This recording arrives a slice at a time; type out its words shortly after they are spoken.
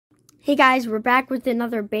Hey guys, we're back with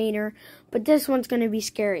another banger, but this one's going to be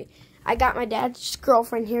scary. I got my dad's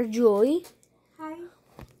girlfriend here, Julie. Hi.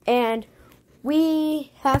 And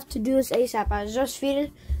we have to do this ASAP. I was just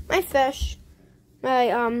feeding my fish, my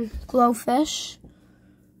glowfish.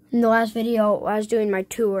 In the last video, I was doing my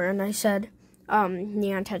tour, and I said,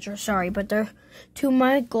 neon tetra, sorry, but they're to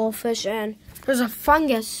my goldfish, and there's a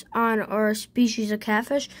fungus on our species of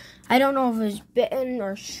catfish. I don't know if it was bitten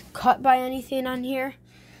or cut by anything on here,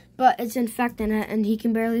 but it's infecting it, and he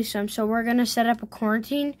can barely swim. So we're going to set up a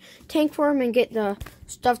quarantine tank for him and get the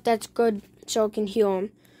stuff that's good so it can heal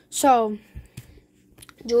him. So,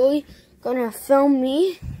 Julie, going to film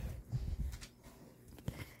me.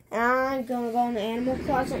 And I'm going to go in the animal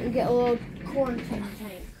closet and get a little quarantine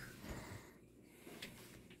tank.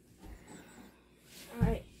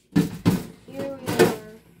 Alright, here we are,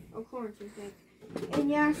 a quarantine tank. And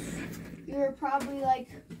yes, you're probably like,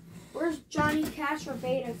 where's Johnny Cash or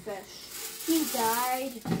Beta Fish? He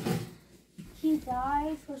died. He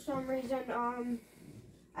died for some reason.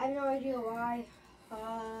 I have no idea why.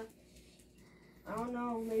 I don't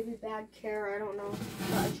know. Maybe bad care. I don't know.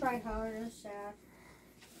 But I tried hard. It's sad.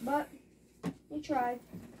 But he tried.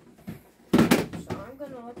 So I'm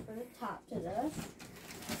gonna look for the top to this.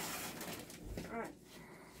 All right.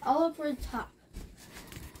 I'll look for the top.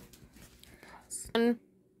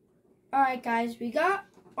 Alright guys, we got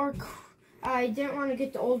our, I didn't want to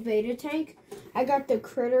get the old beta tank. I got the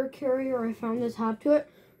critter carrier, I found the top to it.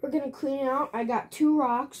 We're going to clean it out. I got 2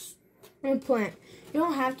 rocks and a plant. You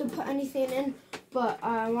don't have to put anything in, but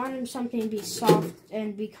I wanted something to be soft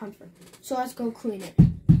and be comfort. So let's go clean it.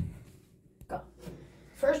 Go.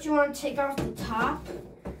 First you want to take off the top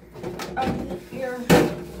of your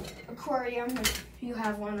aquarium if you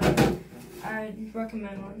have one. I'd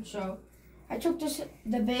recommend one. So I took this,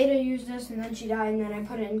 the beta used this, and then she died, and then I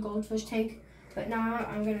put it in goldfish tank. But now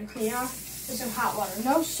I'm going to clean it off with some hot water.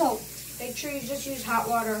 No soap. Make sure you just use hot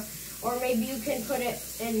water, or maybe you can put it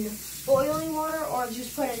in boiling water, or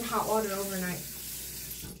just put it in hot water overnight.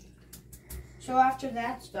 So after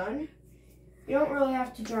that's done, you don't really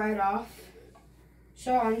have to dry it off.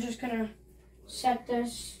 So I'm just going to set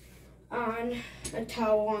this on a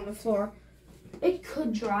towel on the floor. It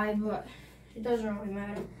could dry, but it doesn't really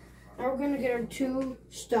matter. Now we're going to get our 2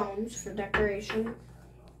 stones for decoration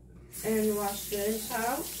and wash this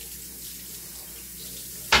out.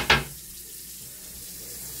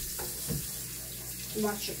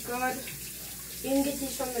 Wash it good. You can get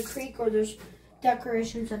these from the creek, or there's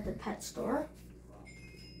decorations at the pet store.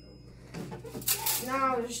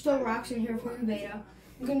 Now there's still rocks in here from the beta.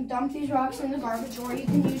 You can dump these rocks in the garbage, or you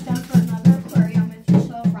can use them for another aquarium if you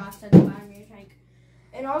still have rocks at the bottom of your tank.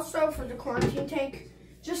 And also for the quarantine tank,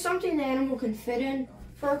 just something the animal can fit in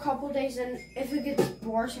for a couple days, and if it gets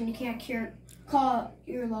worse and you can't cure it, call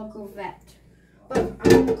your local vet. But I'm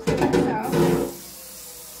going to clean this out.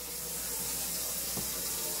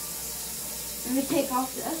 Let me take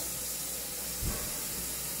off this.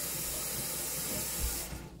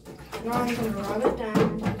 Now I'm going to rub it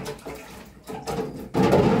down.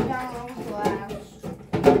 Rub it down on the glass.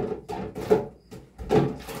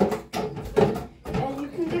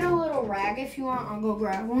 Rag if you want. I'll go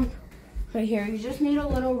grab one right here. You just need a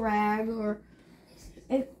little rag, or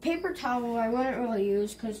a paper towel I wouldn't really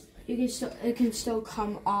use, because you can still, it can still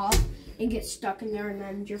come off and get stuck in there, and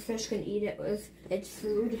then your fish can eat it with its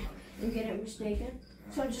food and get it mistaken.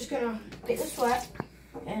 So I'm just gonna get this wet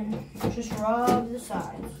and just rub the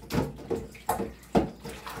sides.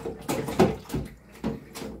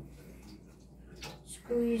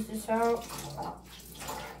 Squeeze this out.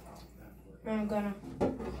 I'm gonna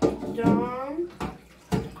down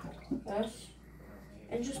this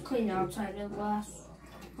and just clean the outside of the glass,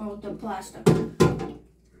 or the plastic. I'm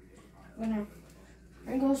gonna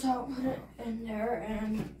wring those out, put it in there,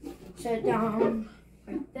 and set it down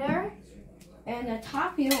right there. And the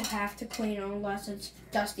top you don't have to clean unless it's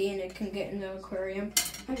dusty and it can get in the aquarium.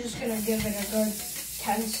 I'm just gonna give it a good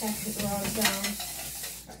 10-second rub down.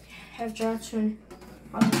 After that's when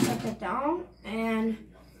I'll just set it down, and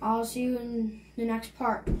I'll see you in the next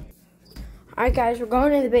part. Alright guys, we're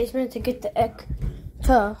going to the basement to get the ick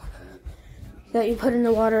that you put in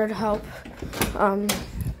the water to help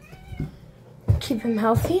keep him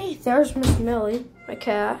healthy. There's Miss Millie, my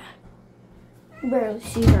cat. You barely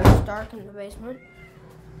see her, it's dark in the basement.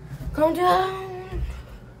 Come down.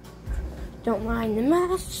 Don't mind the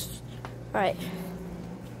mess. Alright.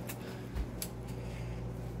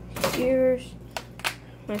 Here's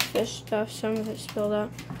my fish stuff, some of it spilled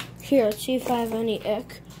out. Here, let's see if I have any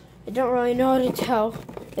ick. I don't really know how to tell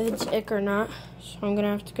if it's ick or not, so I'm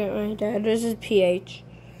gonna have to get my dad. This is pH.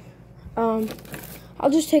 I'll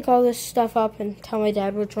just take all this stuff up and tell my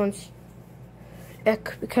dad which one's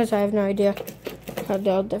ick, because I have no idea how to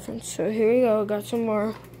tell the difference. So here we go. Got some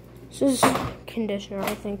more. This is conditioner,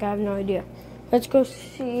 I think. I have no idea. Let's go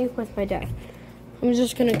see with my dad. I'm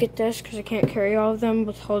just gonna get this because I can't carry all of them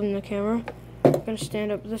with holding the camera. I'm gonna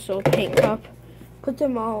stand up this little paint cup, put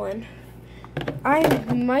them all in. I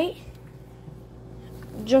might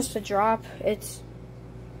just a drop. It's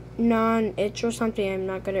non-itch or something. I'm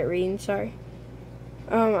not good at reading, sorry.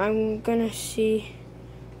 I'm gonna see.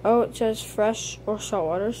 Oh, it says fresh or salt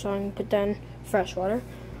water, so I'm gonna put that in fresh water.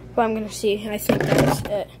 But I'm gonna see. I think that's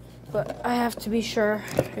it. But I have to be sure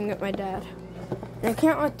and get my dad. And I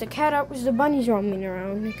can't let the cat out because the bunny's roaming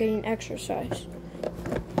around and getting exercise.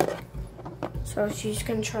 So she's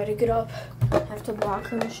gonna try to get up. I have to block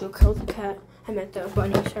her. She'll kill the cat. I meant the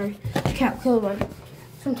bunny, sorry. The cat will kill the bunny.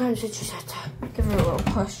 Sometimes you just have to give her a little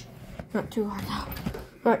push. Not too hard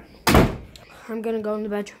though. Alright. I'm gonna go in the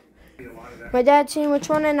bedroom. My dad's seen which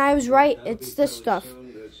one, and I was right. It's this stuff.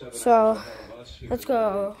 So, let's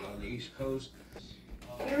go.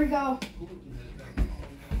 Here we go.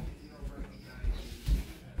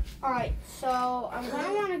 Alright, so I'm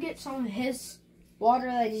gonna want to get some of his water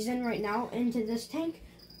that he's in right now into this tank,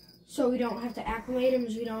 so we don't have to acclimate him,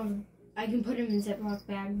 because we don't have, I can put him in a Ziploc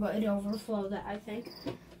bag, but it'll overflow that, I think.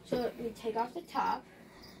 So let me take off the top.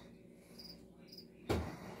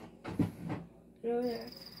 Over there.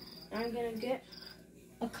 I'm gonna get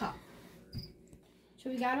a cup. So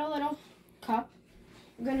we got a little cup.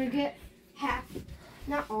 We're gonna get half,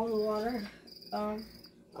 not all the water, a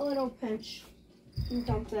little pinch, and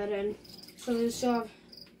dump that in. So we still have,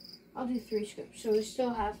 I'll do 3 scoops. So we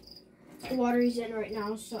still have the water he's in right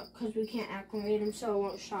now, so because we can't acclimate him, so it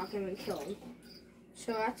won't shock him and kill him.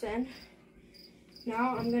 So that's in.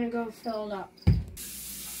 Now I'm gonna go fill it up. I'm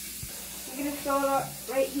gonna fill it up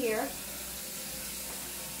right here.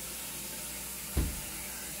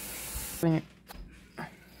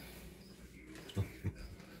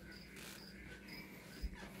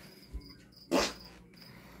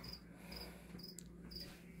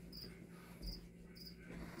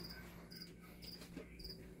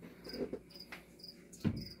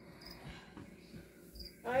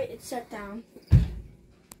 Alright, it's set down.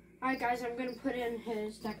 Alright guys, I'm gonna put in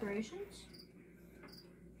his decorations.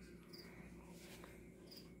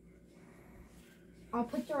 I'll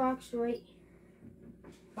put the rocks right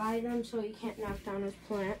by them so he can't knock down his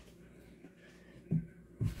plant.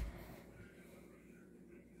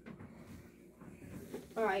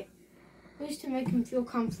 Alright, at least to make him feel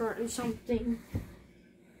comfort and something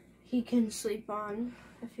he can sleep on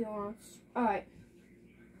if he wants. Alright,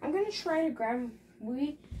 I'm gonna try to grab him.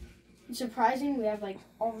 It's surprising, we have like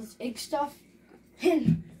all this egg stuff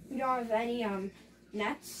and we don't have any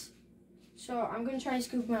nets. So I'm gonna try to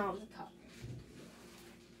scoop him out of the cup.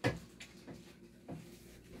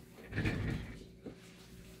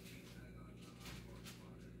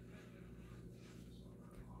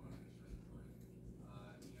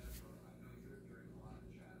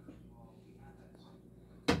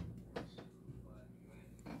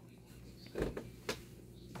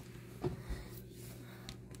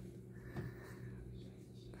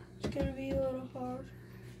 It's gonna be a little hard.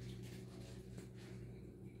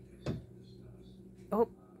 Oh.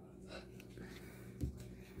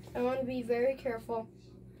 I want to be very careful.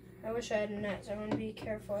 I wish I had a net, so I want to be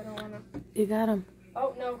careful. I don't want to. You got him.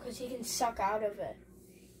 Oh, no, because he can suck out of it.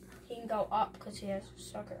 He can go up because he has a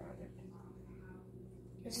sucker on it.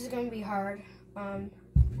 This is going to be hard.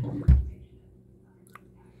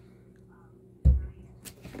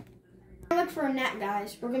 Look for a net,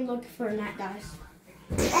 guys. We're going to look for a net, guys.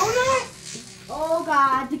 Oh, no! Oh,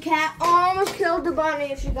 God. The cat almost killed the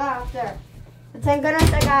bunny if she got up there. But thank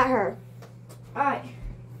goodness I got her. All right.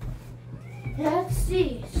 Let's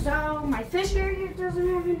see. So, my fish area doesn't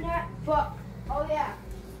have a net, but, oh, yeah.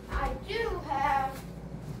 I do have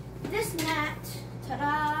this net.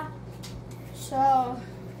 Ta-da! So,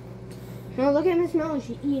 now look at Miss Melanie.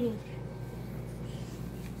 She's eating.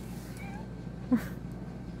 All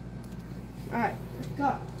right.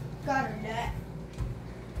 Got her net.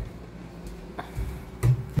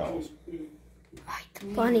 The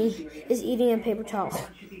bunny is eating a paper towel.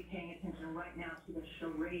 Should be paying attention right now to the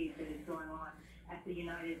charade that is going on at the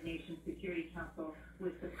United Nations Security Council,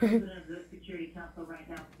 with the president of the Security Council right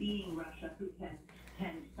now being Russia, who can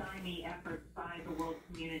stymie efforts by the world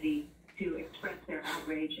community to express their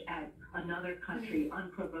outrage at another country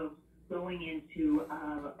unprovoked going into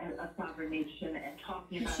a sovereign nation and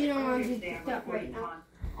talking about she don't want to be picked up right now.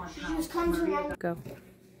 She just comes along. Go.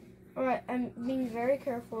 Alright, I'm being very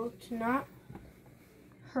careful to not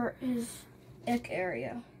hurt his ick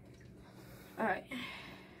area. Alright.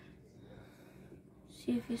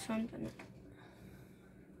 See if he's something.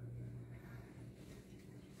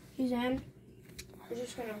 He's in. We're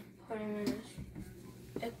just gonna put him in his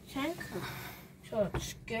egg tank. So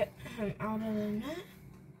let's get him out of the net.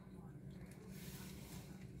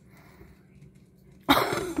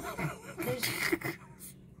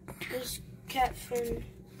 His cat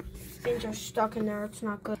fins are stuck in there. It's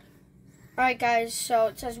not good. Alright guys, so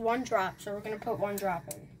it says 1 drop, so we're gonna put 1 drop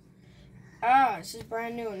in. Ah, this is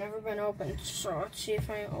brand new, never been opened, so let's see if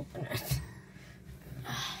I open it.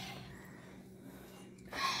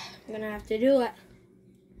 I'm gonna have to do it.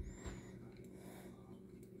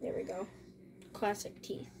 There we go. Classic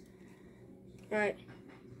teeth. Alright.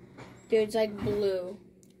 Dude's like blue.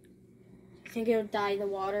 I think it'll dye the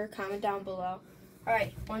water. Comment down below.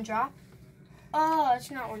 Alright, 1 drop. Oh, it's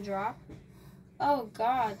not 1 drop. Oh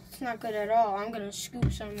god, it's not good at all. I'm gonna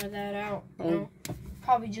scoop some of that out. You know?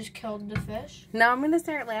 Probably just killed the fish. Now I'm gonna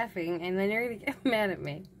start laughing and then you're gonna get mad at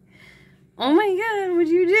me. Oh my god, what'd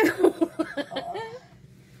you do?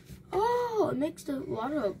 Oh, it makes the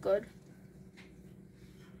water look good.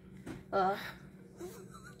 Alright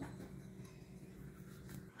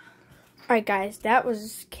guys, that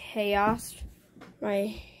was chaos. My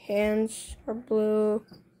hands are blue.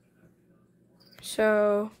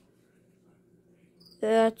 So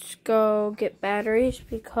let's go get batteries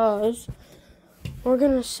because we're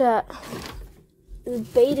gonna set the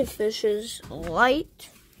betta fish's light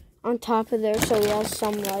on top of there so we have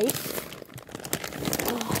some light.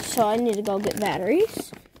 So I need to go get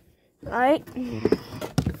batteries. Alright.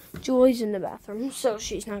 Julie's in the bathroom, so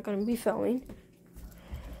she's not gonna be filming.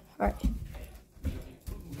 Alright.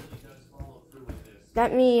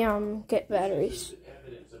 Let me get batteries.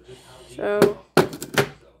 So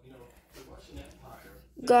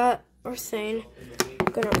got our thing. I'm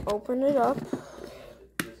gonna open it up.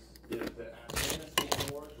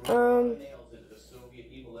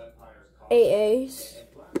 AAs.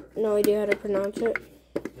 No idea how to pronounce it.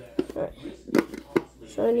 Alright.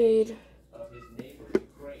 So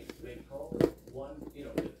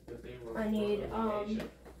I need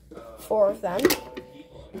 4 of them.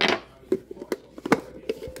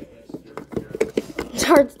 It's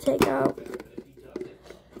hard to take out.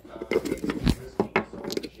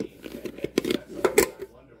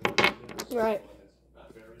 Right.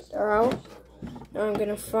 They're out. Now I'm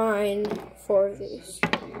gonna find 4 of these.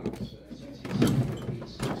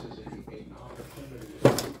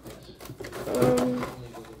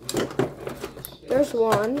 There's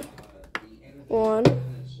one.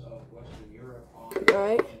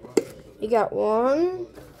 Right. You got 1.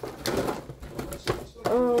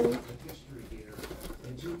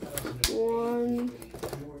 1.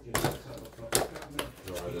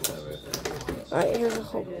 Alright, here's a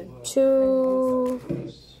whole 2.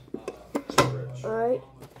 Alright.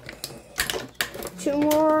 2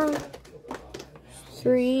 more.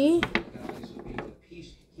 3.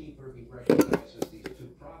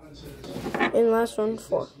 And last one,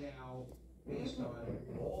 4.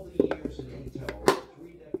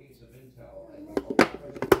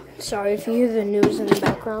 Sorry if you hear the news in the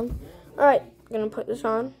background. Alright, I'm gonna put this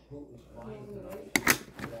on.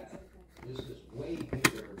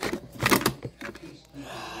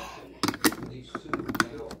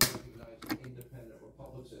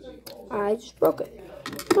 I just broke it.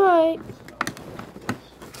 Alright.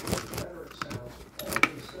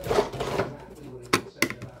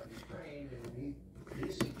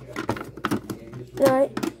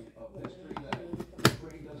 Alright.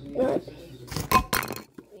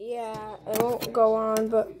 Yeah, it won't go on,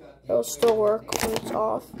 but it'll still work when it's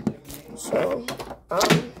off. So,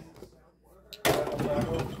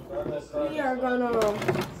 we are gonna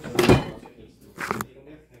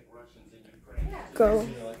go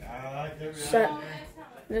set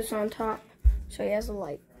this on top so he has a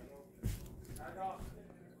light.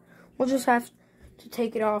 We'll just have to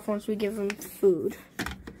take it off once we give him food.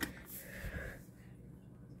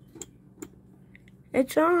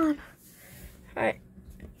 It's on. Alright.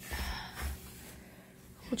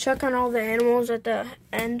 We'll check on all the animals at the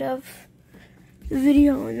end of the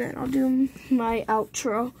video and then I'll do my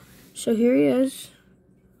outro. So here he is.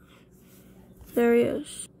 There he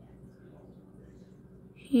is.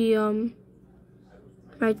 He,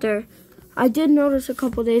 right there. I did notice a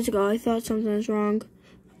couple days ago, I thought something was wrong.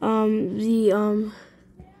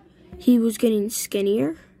 He was getting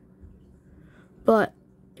skinnier. But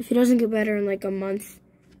if he doesn't get better in like a month,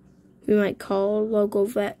 we might call a local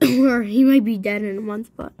vet, or he might be dead in a month,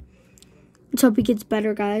 but let's hope he gets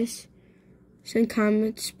better, guys. Send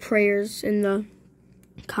comments, prayers in the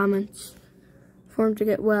comments for him to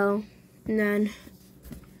get well, and then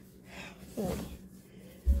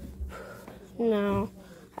No.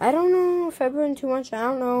 I don't know if I put in too much. I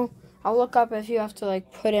don't know. I'll look up if you have to,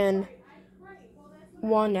 like, put in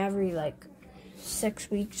one every, like, 6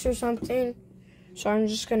 weeks or something. So I'm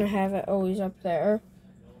just going to have it always up there.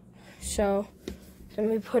 So then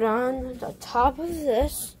we put on the top of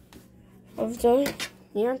this, of the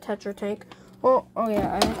neon Tetra tank. Oh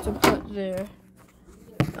yeah, I have to put the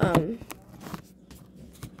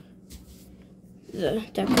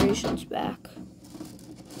decorations back.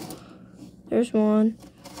 There's 1,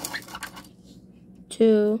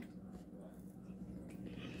 2,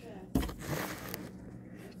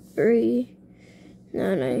 3,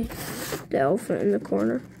 and then the elephant in the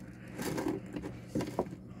corner.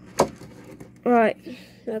 Alright,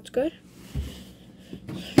 that's good.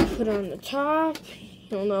 Put on the top.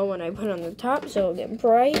 You'll know when I put on the top, so it'll get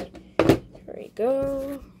bright. There we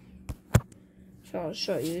go. So I'll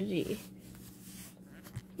show you the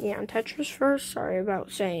neon Tetris first. Sorry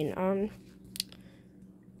about saying,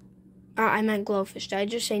 I meant glowfish. Did I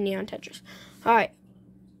just say neon Tetris? Alright.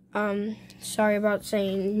 Sorry about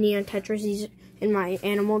saying neon Tetris. He's in my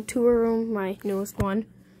animal tour room, my newest one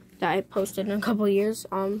that I posted in a couple years.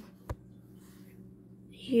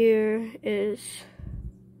 Here is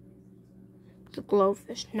the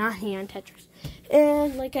glowfish, not neon Tetris.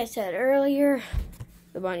 And like I said earlier,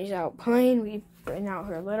 the bunny's out playing. We bring out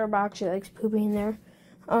her litter box. She likes pooping there.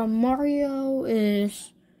 Mario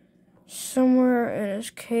is somewhere in his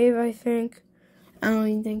cave, I think. I don't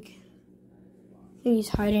even think he's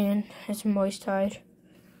hiding in his moist hide.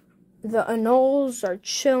 The anoles are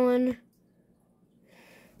chilling.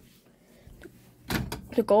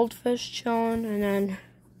 The goldfish chilling, and then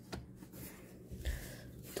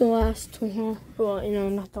the last one, well, you know,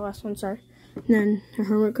 not the last one, sorry. And then the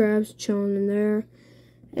hermit crabs chilling in there.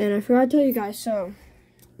 And I forgot to tell you guys, so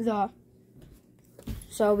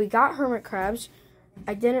we got hermit crabs.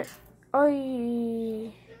 I didn't,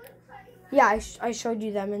 yeah, I showed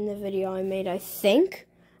you them in the video I made, I think.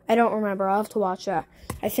 I don't remember, I'll have to watch that.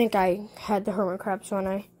 I think I had the hermit crabs when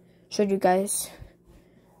I showed you guys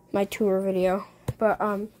my tour video. But,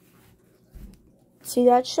 see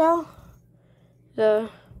that shell? The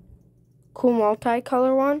cool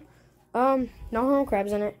multicolor one? No hermit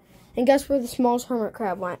crabs in it. And guess where the smallest hermit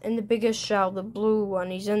crab went? In the biggest shell, the blue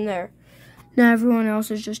one. He's in there. Now everyone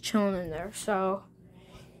else is just chilling in there. So,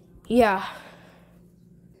 yeah.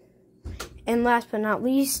 And last but not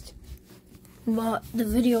least, what the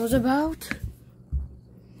video is about.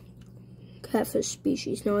 Catfish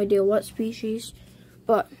species. No idea what species.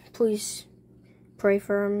 But please pray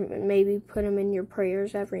for him and maybe put him in your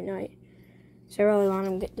prayers every night. So I really want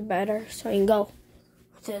him to get the better. So he can go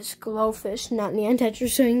with this glowfish, not neon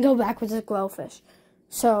Tetris, so he can go back with his glowfish.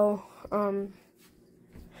 So,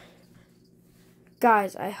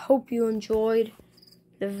 guys, I hope you enjoyed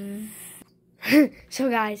the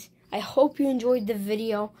guys, I hope you enjoyed the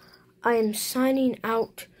video. I am signing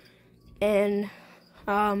out, and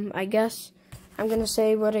I guess I'm gonna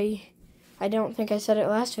say what I don't think I said it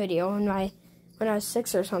last video when I was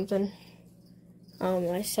 6 or something.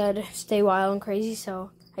 I said stay wild and crazy,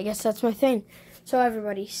 so I guess that's my thing. So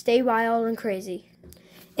everybody, stay wild and crazy.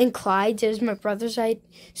 And Clyde's is my brother's side,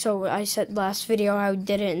 so I said last video I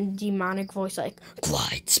did it in demonic voice, like,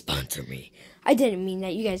 Clyde, sponsor me. I didn't mean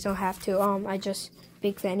that, you guys don't have to. I just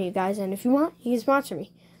big fan of you guys, and if you want, you can sponsor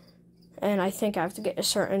me. And I think I have to get a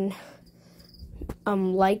certain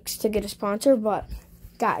likes to get a sponsor, but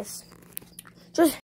guys, just